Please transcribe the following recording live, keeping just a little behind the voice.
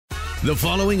The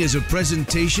following is a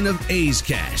presentation of A's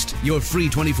Cast, your free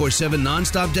 24/7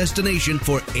 nonstop destination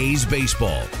for A's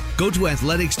baseball. Go to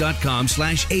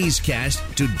athletics.com/A's Cast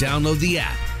to download the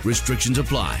app. Restrictions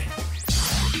apply.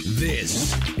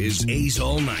 This is A's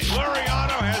All Night.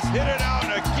 Laureano has hit it out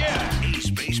again. A's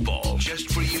baseball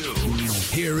just for you.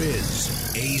 Here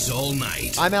is A's All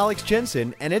Night. I'm Alex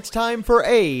Jensen, and it's time for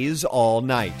A's All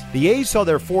Night. The A's saw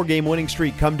their 4-game winning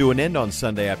streak come to an end on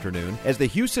Sunday afternoon as the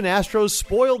Houston Astros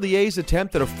spoiled the A's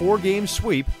attempt at a 4-game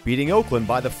sweep, beating Oakland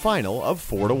by the final of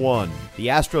 4-1. The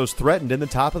Astros threatened in the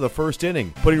top of the first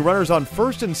inning, putting runners on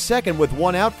first and second with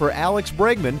one out for Alex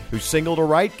Bregman, who single to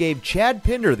right gave Chad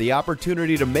Pinder the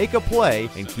opportunity to make a play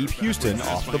and keep Houston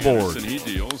off the board. He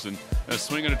deals and a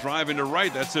swing and a drive into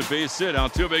right. That's a base hit.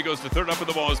 Altuve goes to third. Up with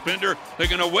the ball is Pinder. They're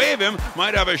going to wave him.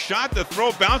 Might have a shot. The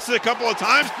throw bounces a couple of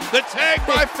times. The tag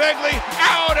by Fegley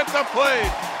out at the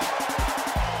plate.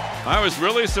 I was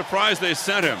really surprised they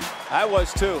sent him. I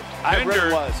was too. I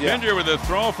really was. Yeah. Pinder with a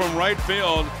throw from right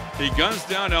field. He guns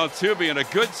down Altuve and a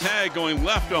good tag going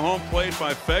left to home plate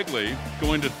by Fegley.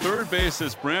 Going to third base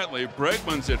is Brantley.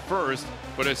 Bregman's at first,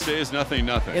 but it stays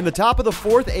 0-0. In the top of the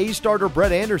fourth, A's starter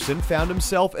Brett Anderson found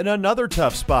himself in another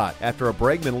tough spot. After a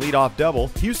Bregman leadoff double,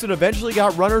 Houston eventually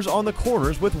got runners on the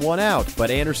corners with one out,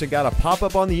 but Anderson got a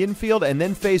pop-up on the infield and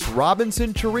then faced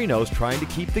Robinson Chirinos trying to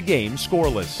keep the game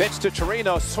scoreless. Pitch to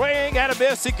Chirinos, swing and a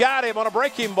miss. He got him on a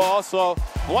breaking ball. So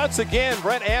once again,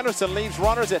 Brett Anderson leaves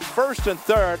runners at first and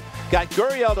third. Got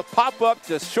Gurriel to pop up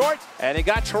to short, and he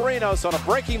got Chirinos on a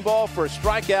breaking ball for a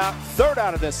strikeout. Third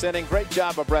out of this inning. Great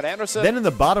job by Brett Anderson. Then in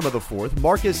the bottom of the fourth,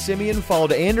 Marcus Semien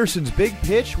followed Anderson's big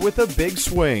pitch with a big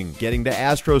swing, getting to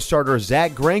Astros starter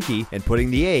Zack Greinke and putting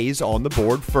the A's on the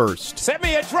board first.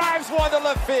 Semien drives one to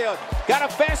left field. Got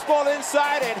a fastball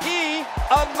inside, and he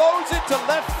unloads it to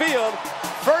left field.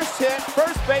 First hit,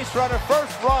 first base runner,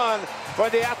 first run for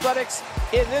the Athletics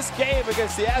in this game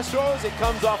against the Astros. It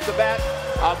comes off the bat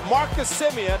of Marcus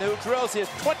Semien, who drills his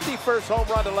 21st home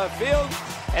run to left field.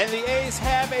 And the A's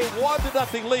have a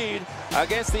 1-0 lead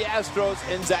against the Astros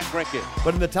in Zack Greinke.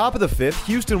 But in the top of the fifth,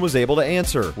 Houston was able to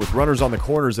answer. With runners on the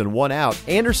corners and one out,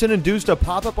 Anderson induced a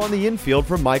pop-up on the infield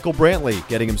from Michael Brantley,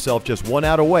 getting himself just one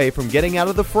out away from getting out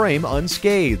of the frame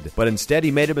unscathed. But instead,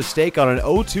 he made a mistake on an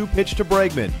 0-2 pitch to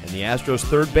Bregman, and the Astros'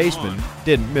 third baseman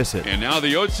didn't miss it. And now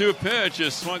the 0-2 pitch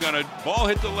is swung on a ball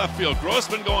hit to left field.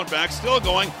 Grossman going back, still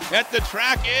going at the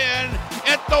track in,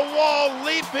 at the wall,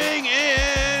 leaping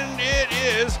in. It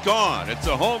is gone. It's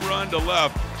a home run to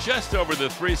left, just over the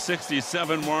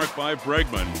 367 mark by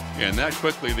Bregman. And that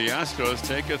quickly, the Astros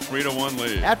take a 3-1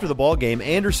 lead. After the ball game,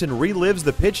 Anderson relives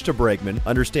the pitch to Bregman,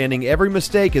 understanding every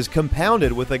mistake is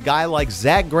compounded with a guy like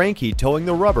Zack Greinke towing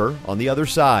the rubber on the other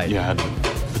side. Yeah, I had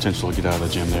the potential to get out of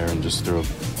the jam there and just throw, I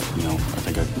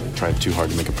think I tried too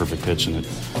hard to make a perfect pitch, and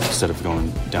instead of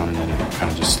going down and in, it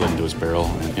kind of just slid into his barrel.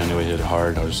 And I knew he hit it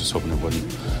hard. I was just hoping it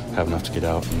wouldn't have enough to get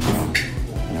out. And,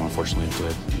 unfortunately, it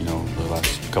did. The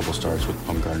last couple starts with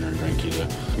Bumgarner and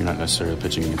Greinke, you're not necessarily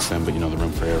pitching against them, but the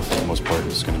room for error for the most part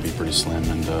is going to be pretty slim,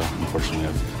 and unfortunately,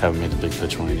 I haven't made the big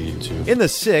pitch when I needed to. In the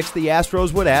sixth, the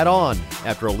Astros would add on.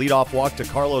 After a leadoff walk to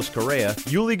Carlos Correa,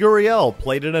 Yuli Gurriel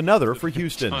played in another for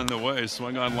Houston. On the way,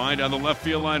 swung on line down the left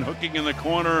field line, hooking in the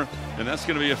corner, and that's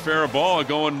going to be a fair ball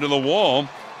going to the wall.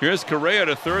 Here's Correa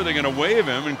to third. They're going to wave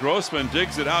him, and Grossman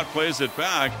digs it out, plays it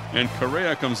back, and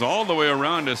Correa comes all the way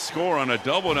around to score on a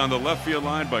double down the left field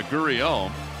line by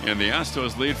Gurriel, and the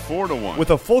Astros lead 4-1.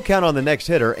 With a full count on the next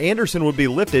hitter, Anderson would be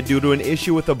lifted due to an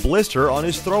issue with a blister on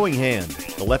his throwing hand.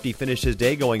 The lefty finished his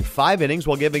day going 5 innings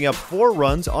while giving up 4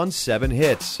 runs on 7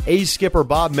 hits. A's skipper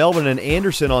Bob Melvin and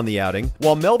Anderson on the outing,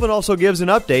 while Melvin also gives an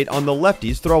update on the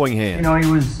lefty's throwing hand.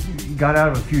 He got out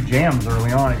of a few jams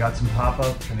early on. He got some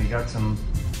pop-ups, and he got some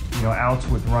outs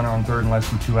with runner on third and less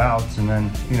than 2 outs. And then,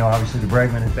 obviously the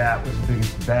Bregman at bat was the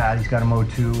biggest at bat. He's got a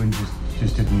 0-2 and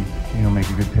just didn't, make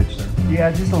a good pitch there. Yeah,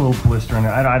 just a little blister, and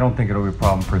I don't think it'll be a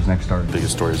problem for his next start. The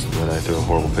biggest story is that I threw a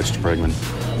horrible pitch to Bregman.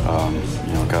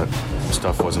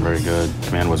 Stuff wasn't very good,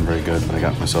 command wasn't very good, but I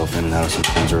got myself in and out of some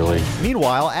things early.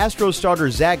 Meanwhile, Astros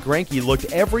starter Zack Greinke looked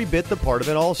every bit the part of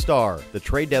an all-star. The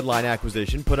trade deadline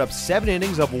acquisition put up 7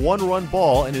 innings of 1-run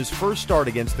ball in his first start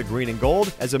against the Green and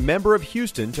Gold as a member of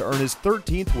Houston to earn his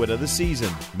 13th win of the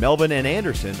season. Melvin and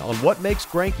Anderson on what makes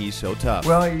Greinke so tough.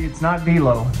 Well, it's not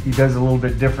velo. He does it a little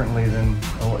bit differently than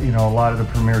a lot of the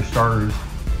premier starters.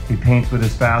 He paints with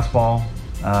his fastball.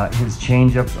 His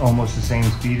changeup's almost the same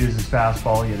speed as his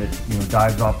fastball, yet it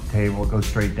dives off the table, it goes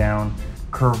straight down.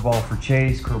 Curveball for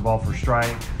chase, curveball for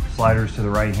strike, sliders to the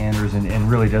right-handers, and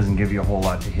really doesn't give you a whole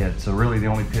lot to hit. So really the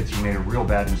only pitch he made a real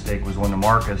bad mistake was one to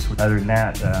Marcus. Other than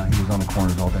that, he was on the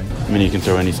corners all day. I mean, he can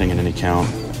throw anything in any count.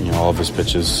 All of his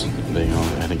pitches,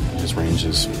 I think his range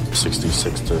is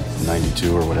 66 to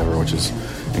 92 or whatever, which is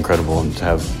incredible. And to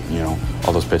have,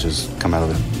 all those pitches come out of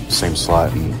the same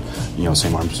slot and,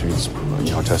 same arm speed's,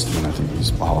 a testament. I think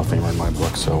he's a Hall of Famer in my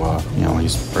book. So,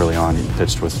 he's early on, he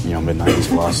pitched with, mid-90s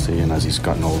velocity, and as he's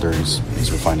gotten older,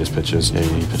 he's refined his pitches. Yeah,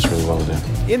 he pitched really well today.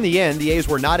 In the end, the A's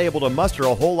were not able to muster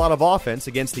a whole lot of offense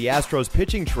against the Astros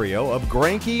pitching trio of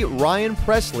Greinke, Ryan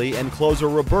Presley, and closer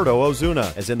Roberto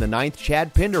Ozuna. As in the ninth,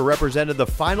 Chad Pinder represented the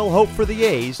final hope for the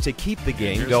A's to keep the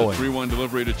game going. Here's a 3-1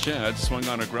 delivery to Chad. Swung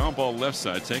on a ground ball left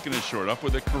side, taking it short up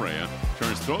with a Correa.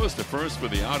 Turns, throws to first for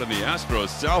the out, and the Astros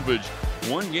salvage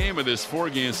one game of this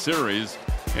 4-game series.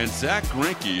 And Zach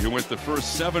Greinke, who went the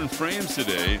first 7 frames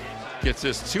today, gets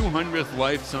his 200th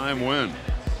lifetime win.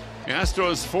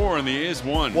 Astros 4 and the A's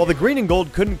 1. While the green and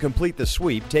gold couldn't complete the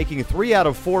sweep, taking 3 out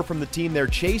of 4 from the team they're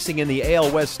chasing in the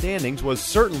AL West standings was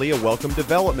certainly a welcome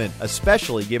development,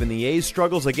 especially given the A's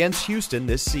struggles against Houston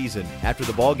this season. After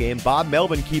the ballgame, Bob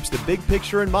Melvin keeps the big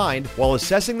picture in mind while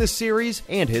assessing the series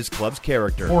and his club's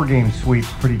character. 4-game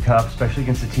sweep's pretty tough, especially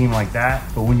against a team like that.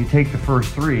 But when you take the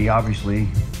first 3, obviously,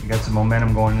 you got some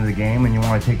momentum going into the game, and you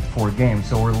want to take the 4th game.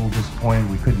 So we're a little disappointed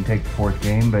we couldn't take the 4th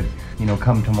game, but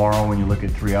come tomorrow when you look at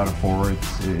 3 out of 4,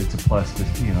 it's a plus,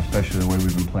 especially the way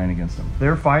we've been playing against them.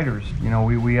 They're fighters.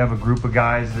 We have a group of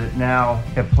guys that now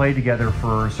have played together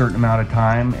for a certain amount of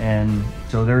time, and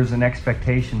so there's an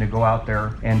expectation to go out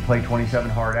there and play 27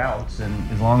 hard outs,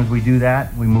 and as long as we do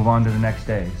that, we move on to the next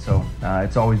day. So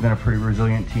it's always been a pretty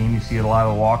resilient team. You see a lot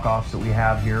of the walk-offs that we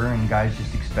have here, and guys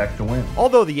just expect to win.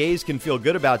 Although the A's can feel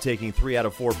good about taking 3 out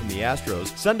of 4 from the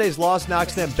Astros, Sunday's loss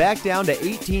knocks them back down to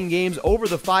 18 games over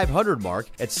the 500 mark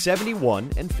at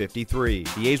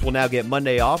 71-53. The A's will now get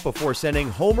Monday off before sending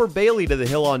Homer Bailey to the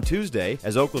Hill on Tuesday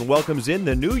as Oakland welcomes in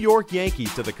the New York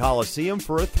Yankees to the Coliseum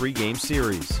for a 3-game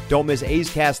series. Don't miss A's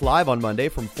Cast Live on Monday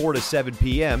from 4 to 7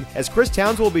 p.m. as Chris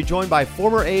Townsend will be joined by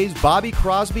former A's Bobby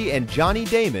Crosby and Johnny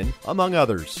Damon, among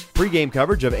others. Pre-game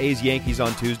coverage of A's Yankees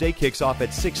on Tuesday kicks off at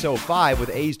 6:05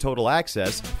 with A's Total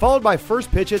Access, followed by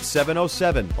first pitch at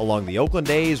 7:07 along the Oakland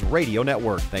A's radio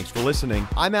network. Thanks for listening.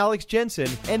 I'm Alex Jensen,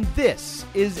 and this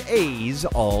is A's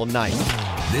All Night.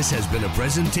 This has been a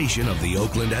presentation of the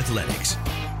Oakland Athletics.